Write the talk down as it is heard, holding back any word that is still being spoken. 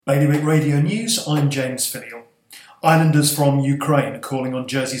Bailiwick Radio News, I'm James Finial. Islanders from Ukraine are calling on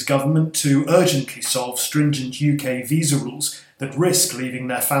Jersey's government to urgently solve stringent UK visa rules that risk leaving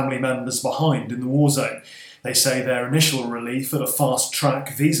their family members behind in the war zone. They say their initial relief at a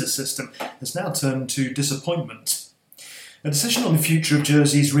fast-track visa system has now turned to disappointment. A decision on the future of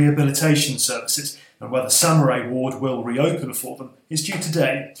Jersey's rehabilitation services and whether Samurai Ward will reopen for them is due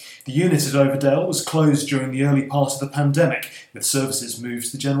today. The unit at Overdale was closed during the early part of the pandemic, with services moved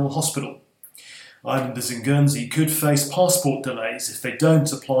to the General Hospital. Islanders in Guernsey could face passport delays if they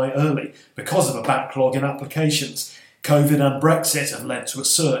don't apply early because of a backlog in applications. COVID and Brexit have led to a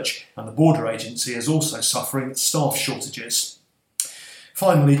surge, and the border agency is also suffering staff shortages.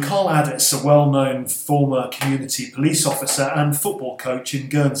 Finally, Carl Addis, a well-known former community police officer and football coach in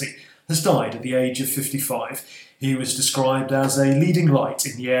Guernsey, has died at the age of 55. He was described as a leading light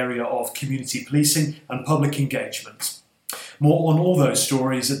in the area of community policing and public engagement. More on all those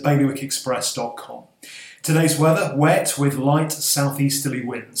stories at bailiwickexpress.com. Today's weather, wet with light southeasterly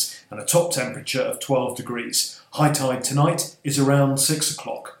winds and a top temperature of 12 degrees. High tide tonight is around 6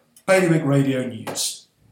 o'clock. Bailiwick Radio News.